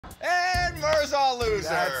Winner's a loser.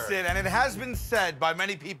 That's it, and it has been said by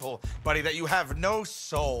many people, buddy, that you have no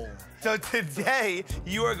soul. So today,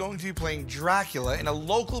 you are going to be playing Dracula in a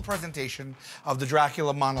local presentation of the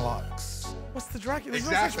Dracula monologues. What's the Dracula?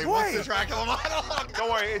 Exactly, what's the Dracula monologue?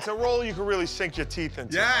 Don't worry, it's a role you can really sink your teeth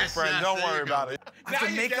into, my Yes, friend. yes, Don't there worry you go. about it. I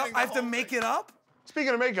have to make it up?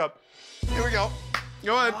 Speaking of makeup, Here we go.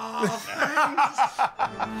 Go ahead.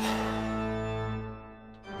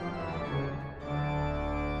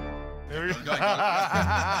 here we Go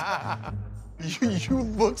ahead. You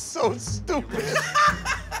look so stupid.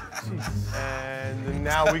 And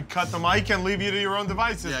now we cut the mic and leave you to your own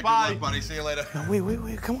devices. Yeah, Bye. good luck, buddy. See you later. No,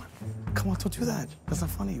 wait, come on. Come on, don't do that. That's not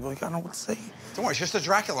funny. Like, I don't know what to say. Don't worry, it's just the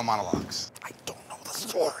Dracula monologues. I don't know the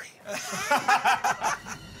story.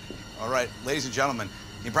 All right, ladies and gentlemen,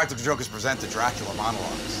 the Impractical Jokers present the Dracula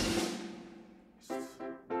monologues.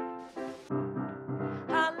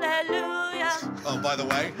 Hallelujah. Oh, by the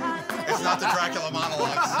way, it's not the Dracula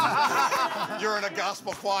monologues. You're in a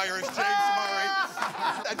gospel choir as James Murray,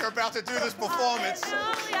 and you're about to do this performance.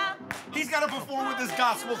 Hallelujah. He's got to perform with this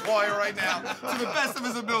gospel choir right now to the best of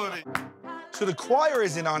his ability. So the choir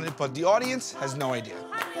is in on it, but the audience has no idea.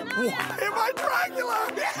 Am I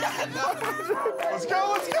Dracula? Let's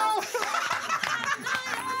go, let's go.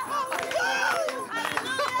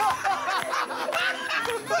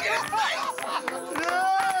 Look at his face!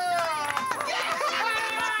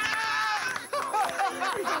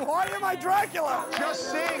 Why am I Dracula?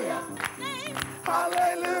 Just sing.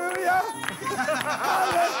 Hallelujah.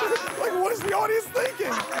 Hallelujah. Like, what is the audience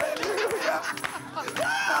thinking? Hallelujah.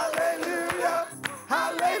 Hallelujah.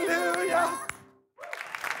 Hallelujah.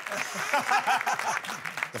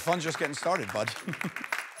 The fun's just getting started, bud.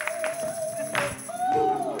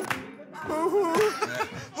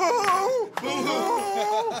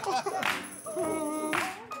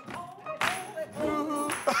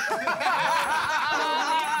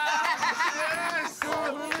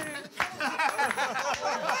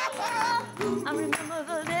 I remember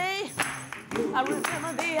the day. I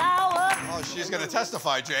remember the hour. Oh, she's gonna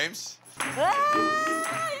testify, James.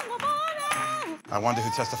 Ah, in the morning. I wonder who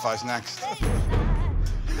testifies next.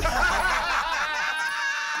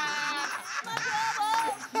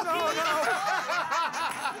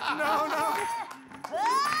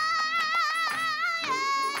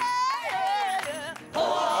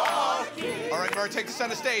 All right, Murr, take the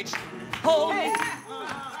center stage. Holy.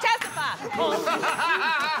 Testify.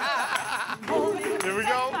 Holy. Here we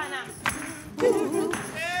go.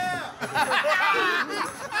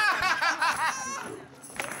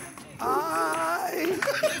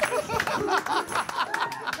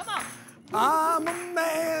 I'm a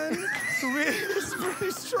man who is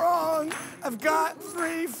pretty strong. I've got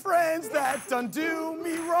 3 friends that done do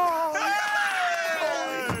me wrong.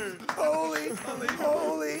 Holy, holy,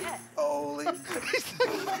 holy.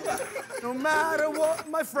 No matter what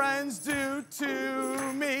my friends do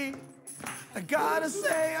to me, I gotta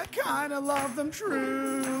say I kinda love them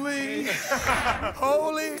truly.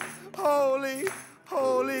 Holy, holy,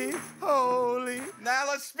 holy, holy. Now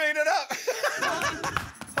let's speed it up.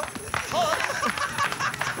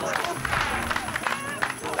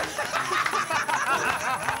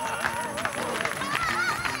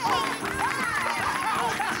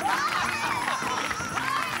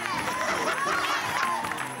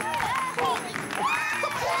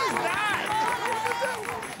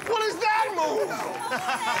 What is that move?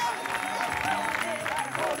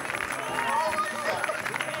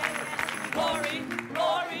 Glory,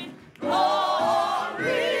 glory, glory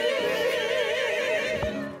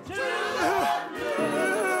to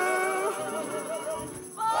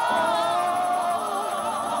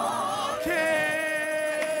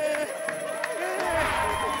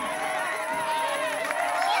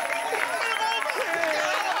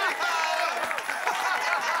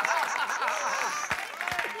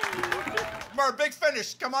Murr, big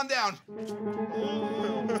finish. Come on down.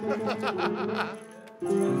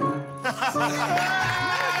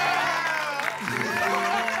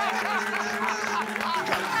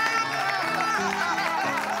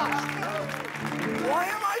 Why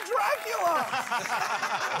am I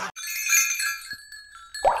Dracula?